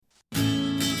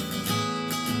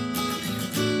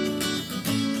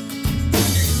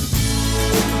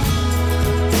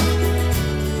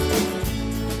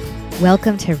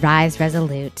Welcome to Rise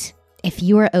Resolute. If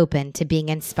you are open to being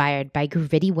inspired by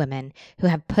gritty women who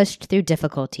have pushed through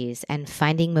difficulties and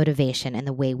finding motivation in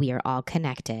the way we are all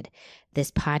connected,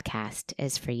 this podcast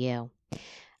is for you.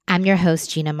 I'm your host,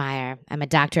 Gina Meyer. I'm a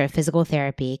doctor of physical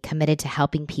therapy committed to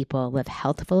helping people live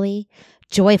healthfully,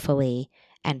 joyfully,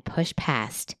 and push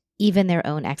past even their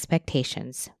own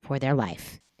expectations for their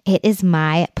life. It is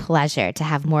my pleasure to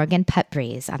have Morgan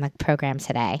Putbreeze on the program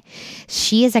today.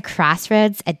 She is a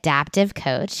Crossroads adaptive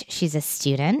coach. She's a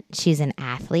student, she's an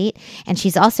athlete, and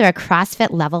she's also a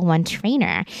CrossFit Level 1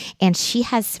 trainer. And she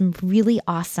has some really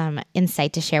awesome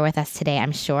insight to share with us today,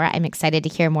 I'm sure. I'm excited to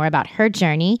hear more about her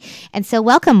journey. And so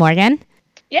welcome, Morgan.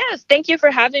 Yes, thank you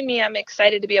for having me. I'm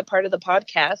excited to be a part of the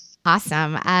podcast.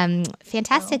 Awesome.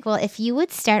 Fantastic. Well, if you would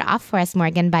start off for us,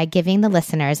 Morgan, by giving the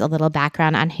listeners a little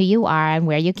background on who you are and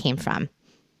where you came from.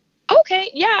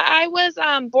 Okay, yeah, I was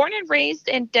born and raised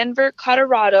in Denver,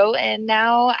 Colorado, and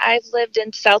now I've lived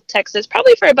in South Texas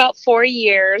probably for about 4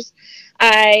 years.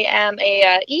 I am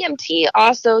a EMT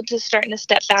also, just starting to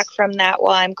step back from that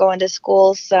while I'm going to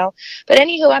school. So, but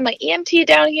anywho, I'm an EMT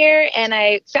down here, and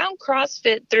I found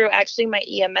CrossFit through actually my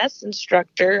EMS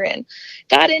instructor and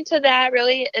got into that,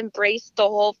 really embraced the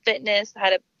whole fitness,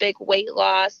 had a big weight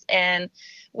loss, and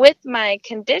with my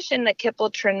condition, the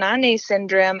Kipple-Trinane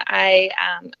syndrome, I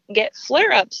get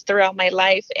flare-ups throughout my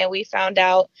life, and we found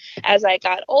out as I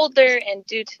got older, and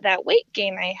due to that weight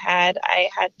gain I had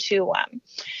to,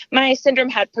 my syndrome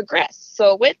had progressed.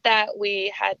 So with that,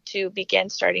 we had to begin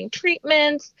starting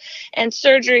treatments and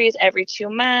surgeries every 2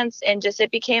 months, and just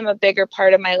it became a bigger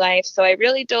part of my life. So I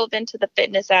really dove into the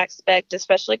fitness aspect,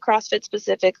 especially CrossFit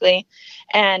specifically,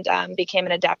 and became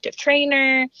an adaptive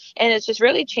trainer, and it's just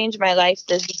really changed my life,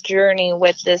 this journey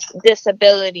with this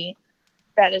disability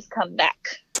that has come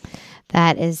back.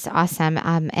 That is awesome.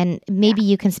 And maybe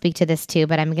you can speak to this too,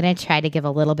 but I'm going to try to give a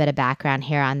little bit of background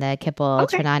here on the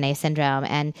Kipple-Trinane syndrome.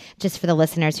 And just for the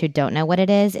listeners who don't know what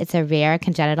it is, it's a rare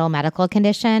congenital medical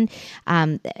condition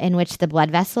in which the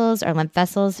blood vessels or lymph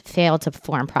vessels fail to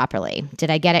form properly. Did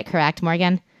I get it correct,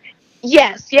 Morgan?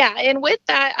 Yes, yeah. And with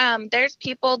that, there's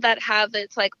people that have,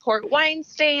 it's like port wine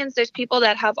stains. There's people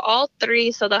that have all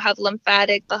three. So they'll have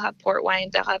lymphatic, they'll have port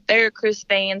wine, they'll have varicose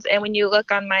veins. And when you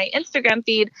look on my Instagram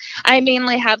feed, I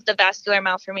mainly have the vascular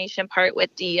malformation part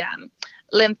with the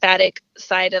lymphatic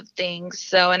side of things.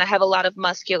 So, and I have a lot of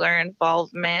muscular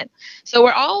involvement. So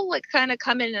we're all like kind of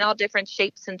coming in all different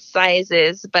shapes and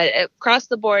sizes, but across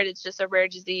the board, it's just a rare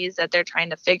disease that they're trying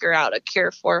to figure out a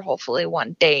cure for, hopefully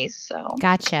one day. So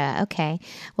Gotcha. Okay.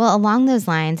 Well, along those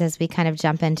lines, as we kind of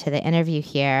jump into the interview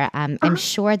here, I'm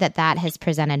sure that has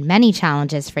presented many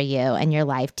challenges for you in your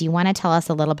life. Do you want to tell us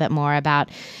a little bit more about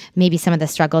maybe some of the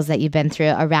struggles that you've been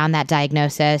through around that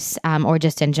diagnosis, or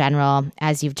just in general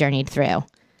as you've journeyed through?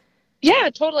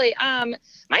 Yeah, totally.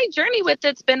 My journey with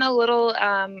it's been a little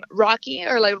rocky,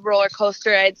 or like roller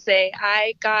coaster, I'd say.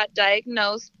 I got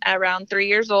diagnosed around 3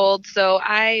 years old, so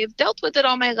I've dealt with it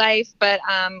all my life. But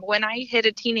when I hit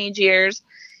a teenage years,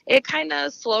 it kind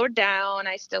of slowed down.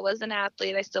 I still was an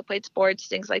athlete. I still played sports,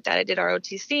 things like that. I did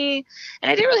ROTC,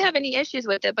 and I didn't really have any issues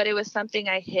with it, but it was something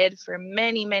I hid for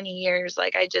many, many years.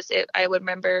 Like I would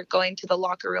remember going to the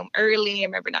locker room early. I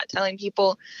remember not telling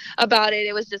people about it.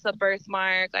 It was just a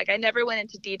birthmark. Like I never went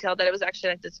into detail that it was actually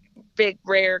like this big,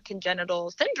 rare congenital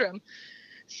syndrome.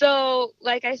 So,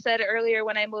 like I said earlier,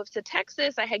 when I moved to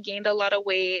Texas, I had gained a lot of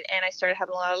weight and I started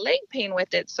having a lot of leg pain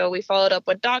with it. So we followed up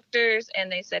with doctors and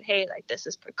they said, hey, like this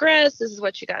is progressed. This is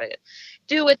what you got to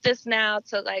do with this now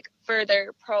to like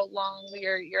further prolong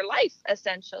your life,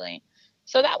 essentially.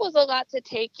 So that was a lot to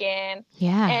take in.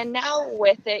 Yeah. And now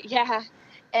with it,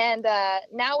 And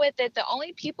now with it, the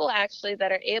only people actually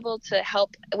that are able to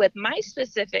help with my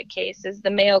specific case is the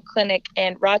Mayo Clinic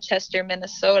in Rochester,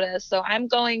 Minnesota. So I'm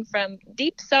going from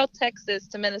deep South Texas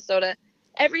to Minnesota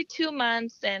every 2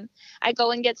 months, and I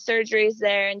go and get surgeries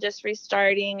there and just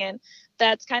restarting. And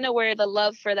that's kind of where the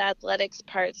love for the athletics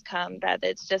parts come, that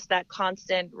it's just that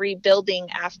constant rebuilding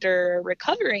after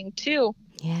recovering too.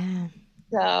 Yeah.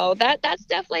 So that's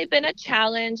definitely been a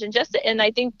challenge. And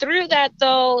I think through that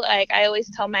though, like I always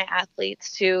tell my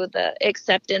athletes too, the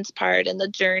acceptance part and the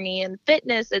journey and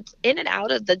fitness, it's in and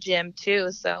out of the gym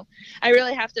too. So I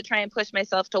really have to try and push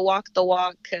myself to walk the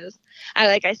walk, because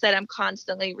like I said, I'm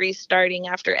constantly restarting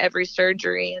after every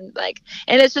surgery, and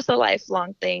it's just a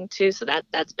lifelong thing too. So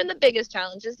that's been the biggest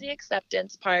challenge, is the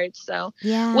acceptance part. So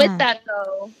yeah. With that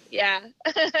though,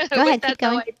 Go ahead, keep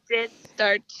going. I did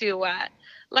start to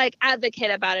like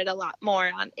advocate about it a lot more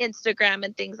on Instagram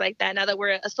and things like that now that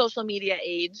we're a social media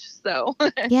age. So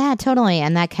Yeah, totally.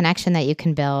 And that connection that you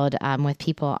can build with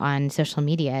people on social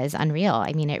media is unreal.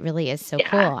 I mean, it really is so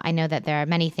cool. I know that there are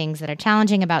many things that are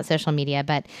challenging about social media,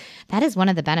 but that is one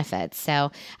of the benefits.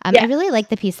 So I really like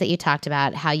the piece that you talked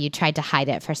about, how you tried to hide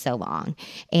it for so long.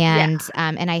 And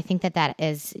I think that that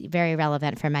is very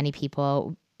relevant for many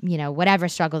people, you know, whatever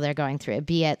struggle they're going through,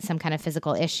 be it some kind of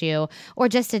physical issue or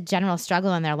just a general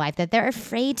struggle in their life that they're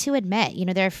afraid to admit. You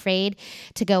know, they're afraid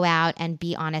to go out and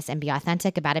be honest and be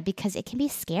authentic about it because it can be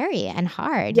scary and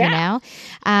hard, you know?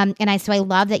 So I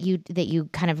love that you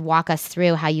kind of walk us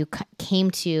through how you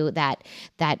came to that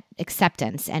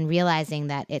acceptance and realizing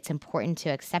that it's important to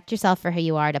accept yourself for who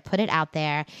you are, to put it out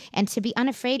there, and to be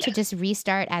unafraid to just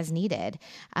restart as needed.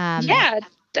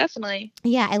 Definitely.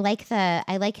 Yeah, I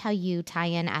like how you tie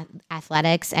in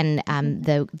athletics and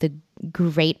the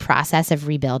great process of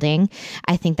rebuilding.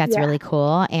 I think that's really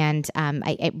cool, and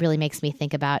it really makes me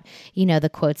think about, you know, the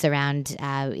quotes around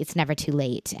it's never too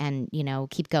late, and, you know,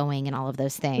 keep going and all of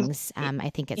those things. I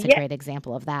think it's a great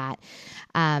example of that.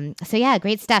 So yeah,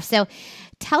 great stuff. So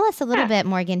tell us a little bit,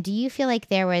 Morgan. Do you feel like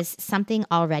there was something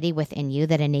already within you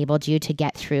that enabled you to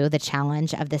get through the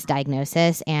challenge of this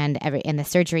diagnosis and the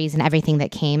surgeries and everything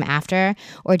that came after,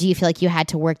 or do you feel like you had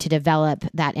to work to develop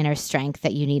that inner strength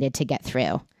that you needed to get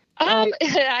through?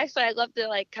 Actually, I love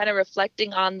to kind of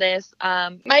reflecting on this.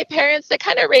 My parents, they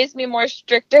kind of raised me more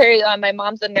stricter. My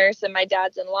mom's a nurse and my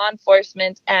dad's in law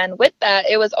enforcement. And with that,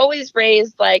 it was always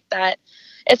raised like that.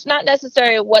 It's not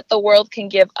necessarily what the world can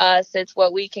give us. It's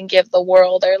what we can give the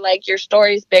world, or like your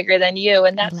story's bigger than you.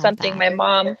 And that's something my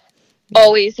mom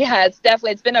always,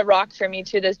 it's been a rock for me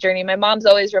to this journey. My mom's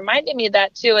always reminded me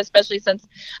that too, especially since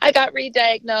I got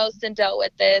re-diagnosed and dealt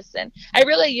with this. And I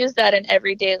really use that in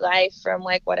everyday life, from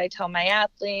like what I tell my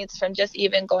athletes, from just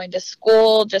even going to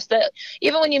school,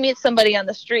 even when you meet somebody on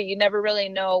the street, you never really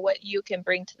know what you can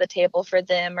bring to the table for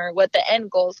them or what the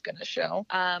end goal is going to show.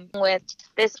 With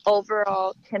this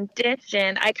overall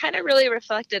condition, I kind of really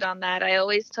reflected on that. I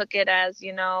always took it as,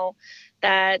 you know,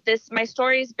 that my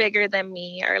story is bigger than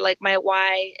me, or like my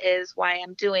why is why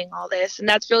I'm doing all this. And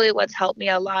that's really what's helped me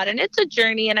a lot. And it's a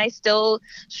journey, and I still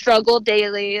struggle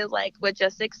daily, like with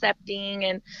just accepting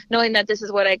and knowing that this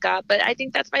is what I got. But I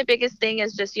think that's my biggest thing,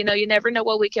 is just, you know, you never know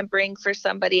what we can bring for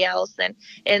somebody else.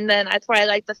 And then that's why I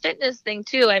like the fitness thing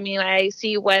too. I mean, I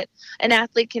see what an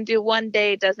athlete can do one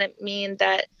day doesn't mean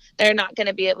that they're not going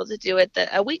to be able to do it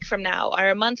a week from now, or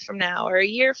a month from now, or a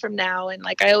year from now. And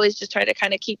like, I always just try to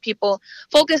kind of keep people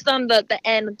focused on the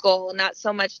end goal, not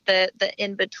so much the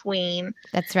in between.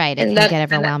 That's right. It can get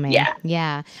overwhelming.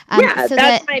 So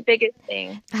that's my biggest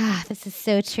thing. This is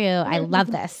so true. I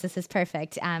love this. This is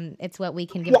perfect. It's what we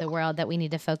can give the world that we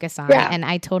need to focus on. And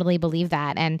I totally believe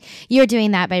that. And you're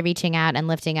doing that by reaching out and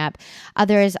lifting up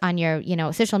others on your, you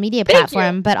know, social media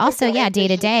platform, but also, day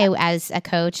to day as a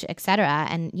coach, et cetera.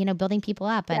 And, you know, building people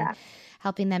up and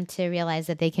helping them to realize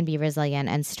that they can be resilient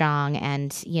and strong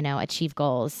and, you know, achieve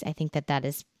goals. I think that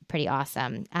is pretty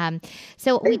awesome.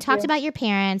 So we talked about your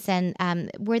parents, and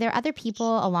were there other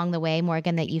people along the way,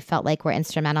 Morgan, that you felt like were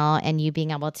instrumental in you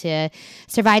being able to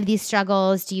survive these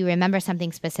struggles? Do you remember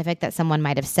something specific that someone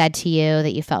might have said to you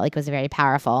that you felt like was very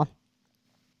powerful?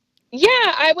 Yeah,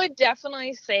 I would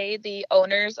definitely say the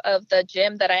owners of the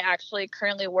gym that I actually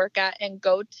currently work at and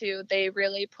go to, they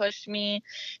really pushed me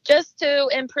just to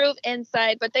improve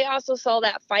inside, but they also saw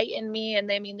that fight in me, and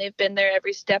they've been there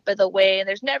every step of the way. And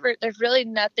there's really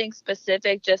nothing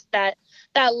specific, just that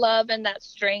love and that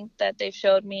strength that they've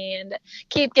showed me, and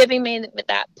keep giving me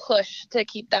that push to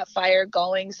keep that fire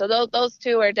going. So those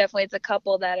two are definitely, it's a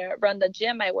couple that run the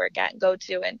gym I work at and go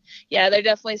to. And yeah, they're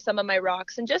definitely some of my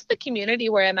rocks, and just the community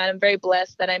where I'm at. I'm very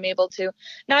blessed that I'm able to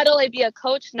not only be a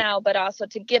coach now, but also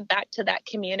to give back to that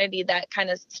community that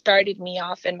kind of started me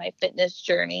off in my fitness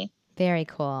journey. Very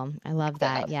cool. I love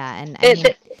that. Yeah. And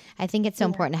I think it's so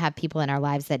important to have people in our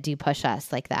lives that do push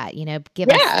us like that, you know, give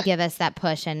us that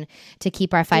push and to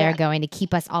keep our fire going, to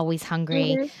keep us always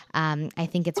hungry. I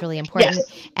think it's really important.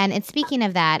 And speaking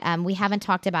of that, we haven't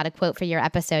talked about a quote for your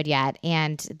episode yet,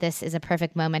 and this is a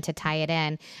perfect moment to tie it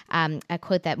in. A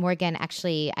quote that Morgan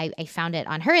actually, I found it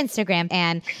on her Instagram,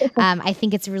 and I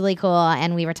think it's really cool,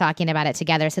 and we were talking about it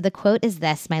together. So the quote is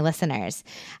this, my listeners: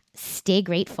 stay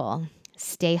grateful,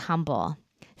 stay humble,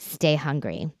 stay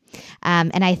hungry.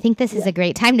 And I think this is a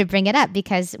great time to bring it up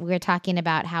because we're talking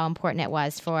about how important it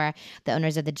was for the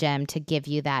owners of the gym to give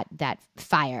you that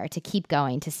fire, to keep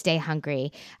going, to stay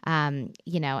hungry,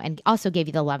 and also gave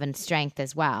you the love and strength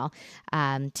as well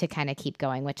to kind of keep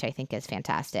going, which I think is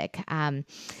fantastic.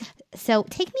 So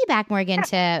take me back, Morgan,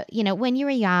 to, when you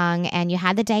were young and you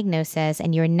had the diagnosis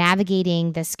and you were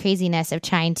navigating this craziness of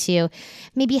trying to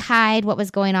maybe hide what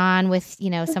was going on with,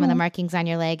 some of the markings on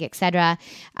your leg, et cetera.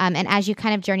 And as you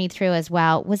kind of journeyed through as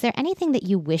well, was there anything that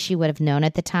you wish you would have known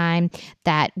at the time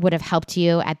that would have helped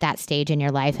you at that stage in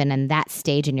your life and in that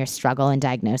stage in your struggle and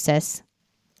diagnosis?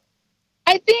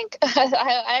 I think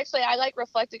I like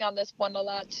reflecting on this one a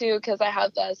lot too, because I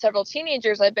have several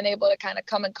teenagers I've been able to kind of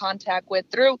come in contact with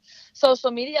through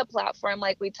social media platform,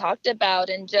 like we talked about,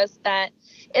 and just that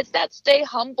it's that stay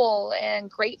humble and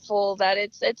grateful that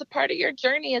it's a part of your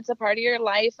journey, it's a part of your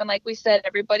life, and like we said,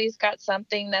 everybody's got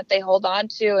something that they hold on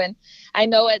to. And I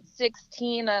know at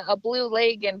 16, a blue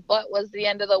leg and butt was the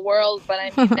end of the world, but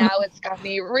I mean now it's got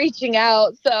me reaching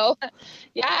out. So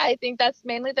yeah, I think that's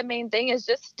mainly the main thing is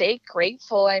just stay grateful.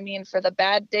 I mean, for the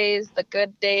bad days, the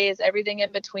good days, everything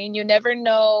in between. You never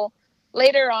know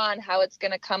later on how it's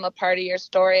going to come a part of your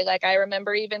story. Like I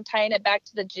remember even tying it back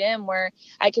to the gym where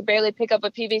I could barely pick up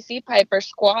a PVC pipe or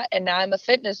squat, and now I'm a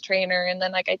fitness trainer. And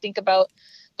then I think about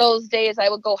those days I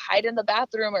would go hide in the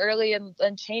bathroom early and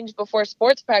change before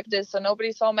sports practice so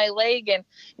nobody saw my leg, and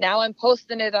now I'm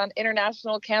posting it on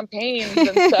international campaigns. And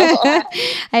so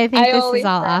I think this is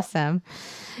all awesome.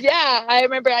 Yeah, I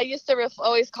remember I used to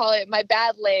always call it my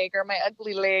bad leg or my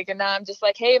ugly leg. And now I'm just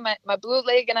like, hey, my blue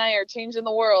leg and I are changing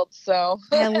the world. So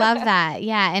I love that.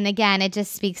 Yeah. And again, it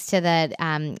just speaks to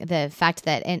the fact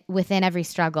that within every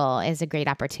struggle is a great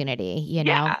opportunity,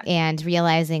 and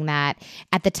realizing that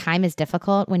at the time is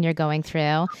difficult when you're going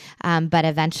through, but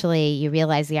eventually you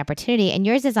realize the opportunity, and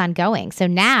yours is ongoing. So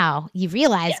now you've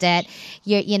realized it.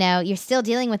 You're still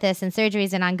dealing with this and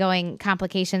surgeries and ongoing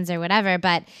complications or whatever,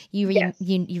 but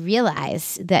you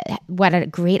realize that what a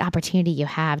great opportunity you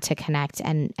have to connect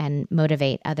and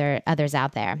motivate others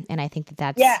out there. And I think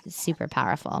that's super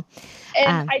powerful.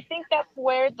 And I think that's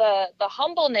where the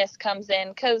humbleness comes in,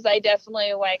 because I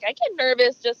definitely I get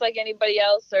nervous just like anybody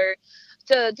else, or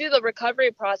to do the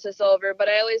recovery process over, but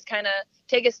I always kind of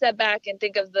take a step back and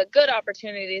think of the good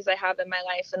opportunities I have in my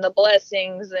life and the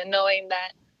blessings, and knowing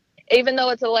that even though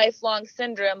it's a lifelong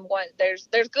syndrome, there's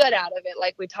good out of it,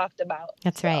 like we talked about.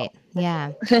 That's right.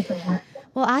 Yeah.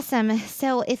 Well, awesome.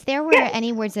 So if there were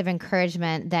any words of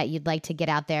encouragement that you'd like to get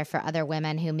out there for other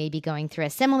women who may be going through a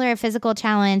similar physical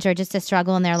challenge or just a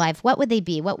struggle in their life, what would they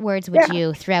be? What words would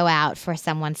you throw out for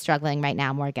someone struggling right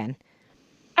now, Morgan?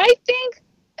 I think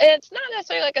it's not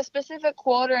necessarily like a specific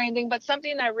quote or anything, but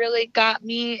something that really got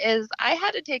me is I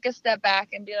had to take a step back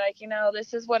and be like,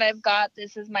 this is what I've got.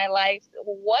 This is my life.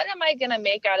 What am I going to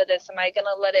make out of this? Am I going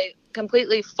to let it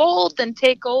completely fold and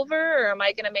take over, or am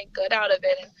I going to make good out of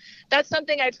it? And that's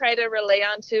something I try to relay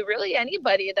on to really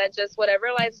anybody, that just whatever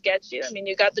life gets you. I mean,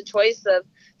 you got the choice of,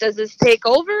 does this take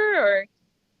over, or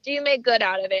do you make good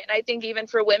out of it? And I think even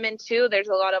for women too, there's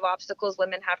a lot of obstacles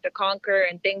women have to conquer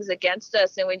and things against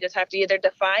us, and we just have to either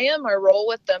defy them or roll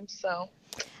with them. So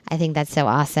I think that's so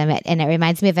awesome. And it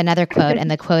reminds me of another quote. And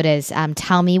the quote is,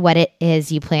 tell me what it is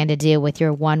you plan to do with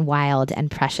your one wild and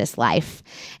precious life.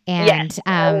 And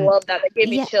I love that. It gave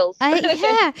me chills. And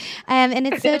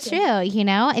it's so true.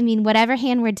 I mean, whatever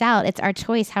hand we're dealt, it's our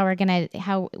choice how we're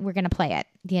gonna play it.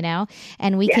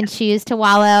 And we can choose to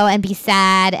wallow and be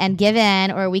sad and give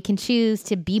in, or we can choose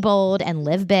to be bold and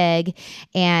live big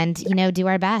and, do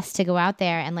our best to go out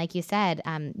there. And like you said,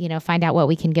 find out what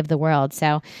we can give the world.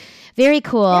 So very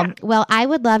cool. Yeah. Well, I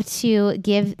would love to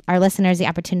give our listeners the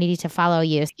opportunity to follow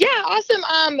you. Yeah,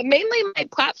 awesome. Mainly my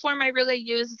platform I really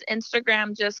use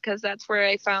Instagram, just because that's where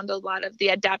I found a lot of the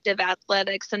adaptive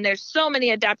athletics. And there's so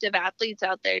many adaptive athletes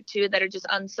out there too that are just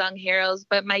unsung heroes.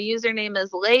 But my username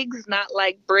is Legs Not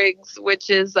Like Briggs, which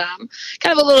is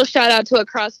kind of a little shout out to a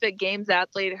CrossFit Games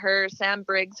athlete, Sam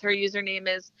Briggs. Her username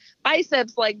is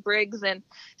Biceps Like Briggs. And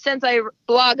since I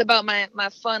blog about my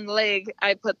fun leg,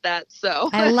 I put that. So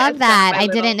I love that. I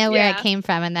didn't know where it came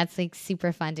from, and that's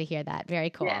super fun to hear that. Very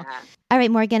cool. Yeah. All right,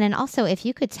 Morgan, and also if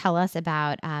you could tell us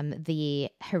about the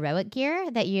heroic gear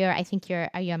that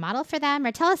are you a model for them,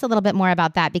 or tell us a little bit more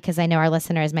about that, because I know our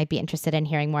listeners might be interested in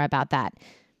hearing more about that.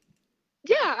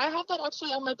 Yeah, I have that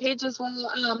actually on my page as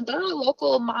well. They're a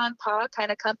local ma and pa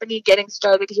kind of company getting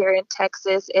started here in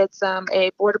Texas. It's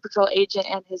a Border Patrol agent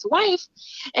and his wife,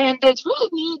 and it's really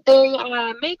neat. They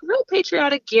make real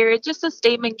patriotic gear, just a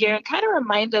statement gear, and kind of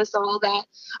remind us all that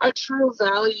our true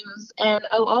values. And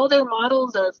all their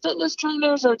models are fitness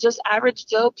trainers or just average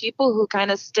Joe people who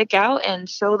kind of stick out and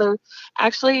show they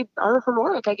actually are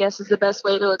heroic, I guess is the best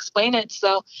way to explain it.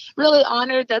 So really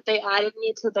honored that they added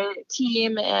me to their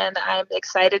team, and I'm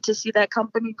excited to see that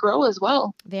company grow as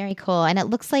well. Very cool. And it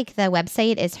looks like the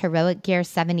website is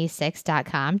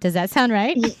heroicgear76.com. Does that sound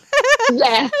right?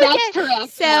 Yes, that's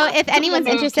correct. So if anyone's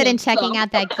interested in checking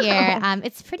out that gear,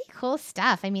 it's pretty cool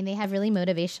stuff. I mean, they have really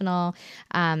motivational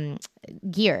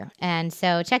gear. And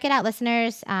so check it out,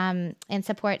 listeners, and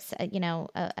supports,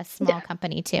 a small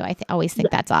company too. I always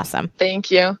think that's awesome.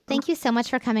 Thank you. Thank you so much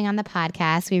for coming on the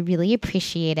podcast. We really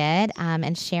appreciate it,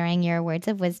 and sharing your words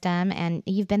of wisdom. And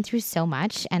you've been through so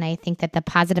much. And I think that the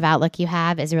positive outlook you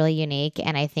have is really unique.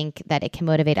 And I think that it can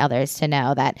motivate others to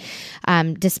know that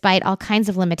despite all kinds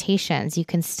of limitations, you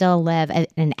can still live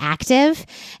an active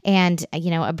and,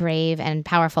 a brave and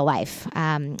powerful life.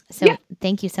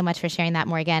 Thank you so much for sharing that,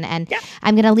 Morgan. And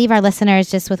I'm going to leave our listeners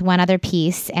just with one other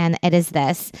piece, and it is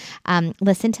this.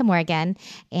 Listen to Morgan,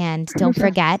 and don't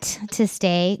forget to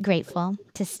stay grateful,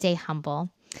 to stay humble,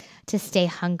 to stay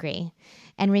hungry,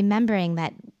 and remembering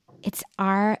that it's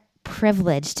our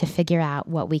privilege to figure out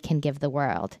what we can give the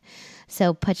world.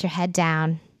 So put your head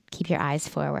down, keep your eyes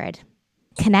forward.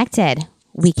 Connected,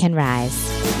 we can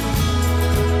rise.